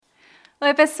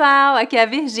Oi, pessoal, aqui é a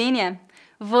Virgínia.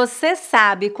 Você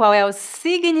sabe qual é o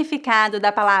significado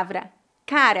da palavra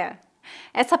cara?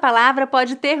 Essa palavra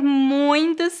pode ter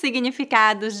muitos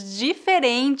significados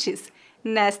diferentes.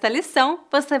 Nesta lição,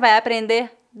 você vai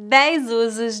aprender 10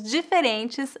 usos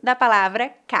diferentes da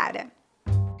palavra cara.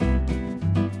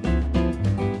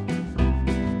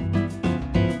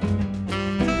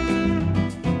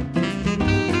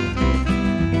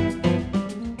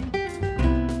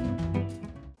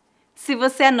 Se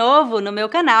você é novo no meu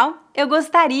canal, eu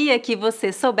gostaria que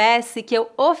você soubesse que eu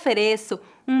ofereço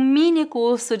um mini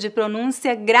curso de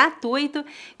pronúncia gratuito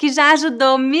que já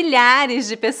ajudou milhares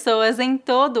de pessoas em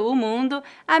todo o mundo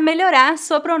a melhorar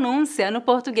sua pronúncia no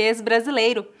português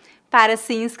brasileiro. Para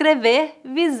se inscrever,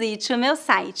 visite o meu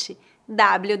site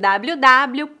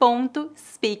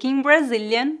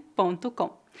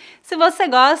www.speakingbrasilian.com. Se você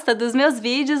gosta dos meus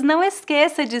vídeos, não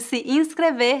esqueça de se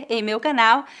inscrever em meu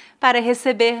canal para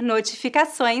receber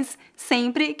notificações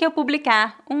sempre que eu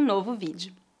publicar um novo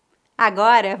vídeo.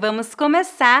 Agora, vamos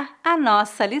começar a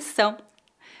nossa lição.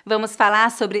 Vamos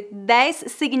falar sobre 10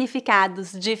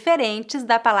 significados diferentes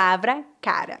da palavra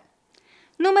cara.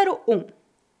 Número 1.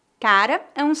 Cara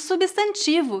é um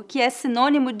substantivo que é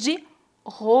sinônimo de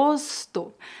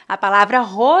rosto. A palavra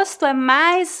rosto é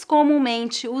mais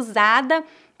comumente usada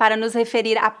para nos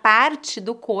referir à parte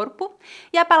do corpo,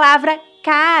 e a palavra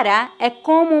cara é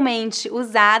comumente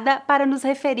usada para nos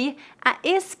referir à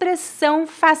expressão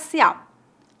facial.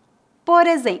 Por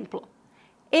exemplo,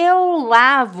 eu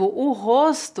lavo o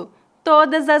rosto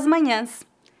todas as manhãs.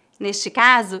 Neste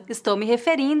caso, estou me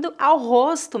referindo ao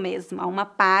rosto mesmo, a uma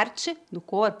parte do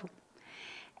corpo.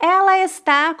 Ela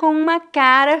está com uma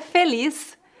cara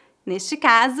feliz. Neste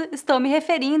caso, estou me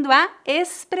referindo à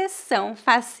expressão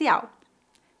facial.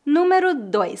 Número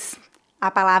 2. A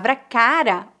palavra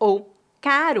cara ou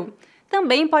caro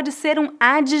também pode ser um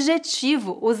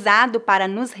adjetivo usado para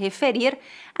nos referir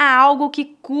a algo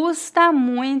que custa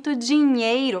muito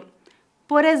dinheiro.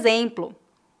 Por exemplo,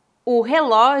 o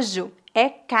relógio é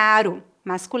caro,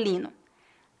 masculino.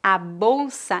 A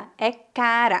bolsa é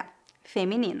cara,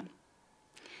 feminino.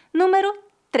 Número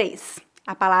 3.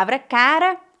 A palavra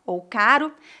cara ou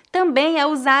caro também é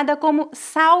usada como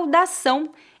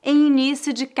saudação em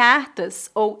início de cartas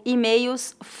ou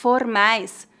e-mails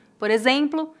formais. Por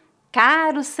exemplo,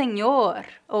 caro senhor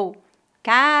ou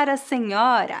cara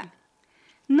senhora.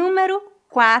 Número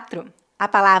 4. A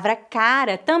palavra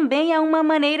cara também é uma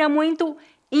maneira muito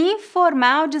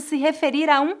informal de se referir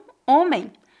a um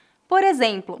homem. Por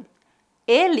exemplo,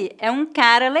 ele é um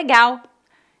cara legal.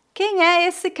 Quem é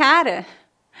esse cara?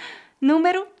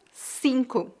 Número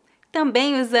 5.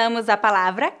 Também usamos a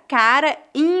palavra cara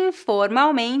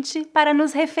informalmente para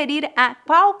nos referir a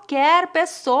qualquer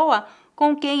pessoa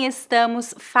com quem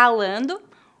estamos falando,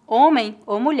 homem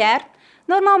ou mulher,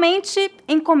 normalmente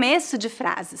em começo de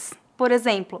frases. Por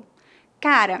exemplo,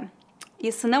 cara,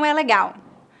 isso não é legal.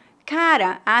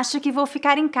 Cara, acho que vou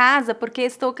ficar em casa porque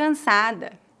estou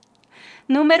cansada.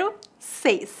 Número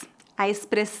 6. A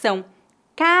expressão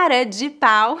cara de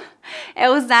pau é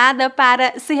usada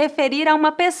para se referir a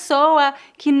uma pessoa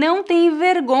que não tem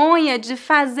vergonha de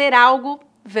fazer algo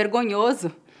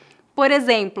vergonhoso. Por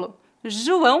exemplo,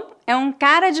 João é um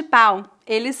cara de pau,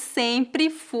 ele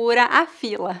sempre fura a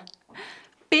fila.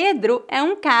 Pedro é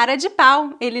um cara de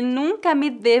pau, ele nunca me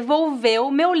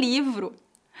devolveu meu livro.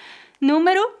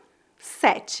 Número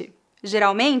 7.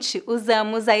 Geralmente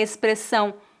usamos a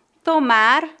expressão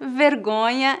tomar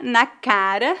vergonha na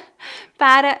cara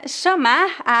para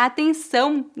chamar a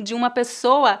atenção de uma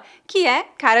pessoa que é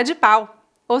cara de pau.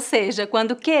 Ou seja,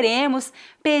 quando queremos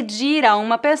pedir a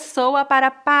uma pessoa para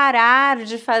parar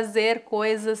de fazer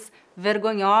coisas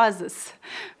vergonhosas.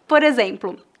 Por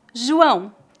exemplo,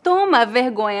 João, toma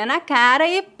vergonha na cara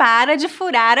e para de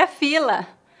furar a fila.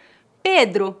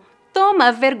 Pedro,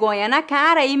 toma vergonha na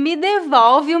cara e me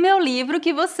devolve o meu livro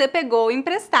que você pegou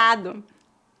emprestado.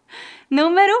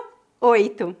 Número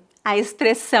 8. A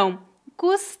expressão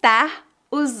custar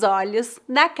os olhos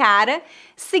da cara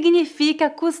significa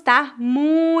custar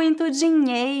muito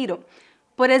dinheiro.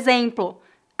 Por exemplo,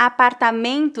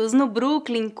 apartamentos no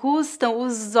Brooklyn custam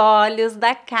os olhos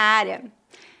da cara.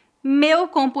 Meu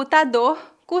computador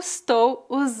custou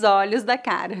os olhos da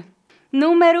cara.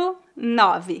 Número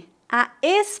 9. A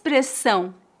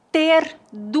expressão ter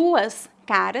duas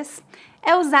caras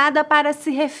é usada para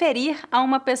se referir a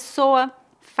uma pessoa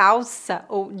falsa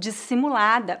ou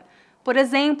dissimulada. Por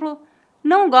exemplo,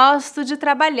 não gosto de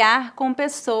trabalhar com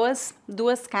pessoas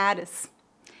duas caras.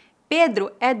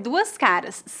 Pedro é duas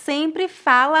caras, sempre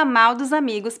fala mal dos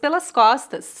amigos pelas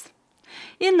costas.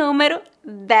 E número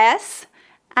 10,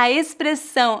 A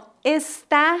expressão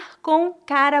estar com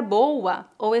cara boa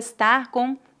ou estar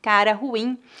com cara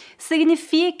ruim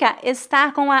significa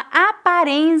estar com a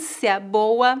aparência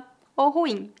boa ou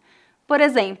ruim. Por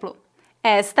exemplo,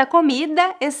 esta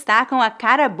comida está com a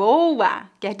cara boa,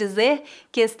 quer dizer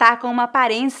que está com uma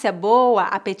aparência boa,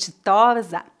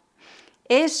 apetitosa.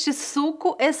 Este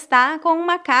suco está com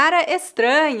uma cara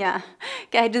estranha,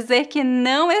 quer dizer que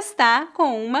não está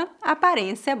com uma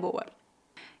aparência boa.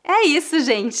 É isso,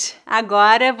 gente!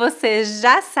 Agora você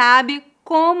já sabe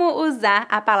como usar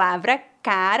a palavra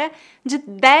cara de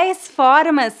 10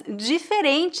 formas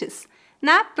diferentes.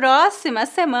 Na próxima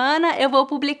semana eu vou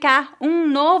publicar um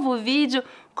novo vídeo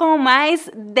com mais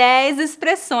 10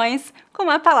 expressões com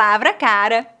a palavra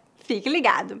cara. Fique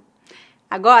ligado!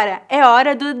 Agora é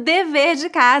hora do dever de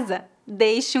casa.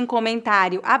 Deixe um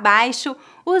comentário abaixo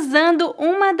usando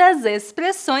uma das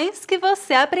expressões que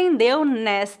você aprendeu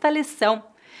nesta lição.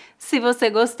 Se você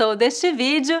gostou deste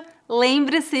vídeo,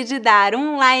 lembre-se de dar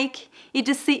um like e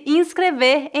de se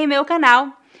inscrever em meu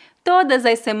canal. Todas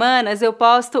as semanas eu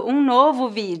posto um novo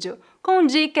vídeo com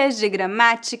dicas de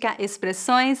gramática,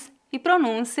 expressões e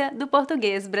pronúncia do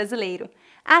português brasileiro.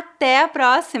 Até a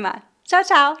próxima! Tchau,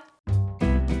 tchau!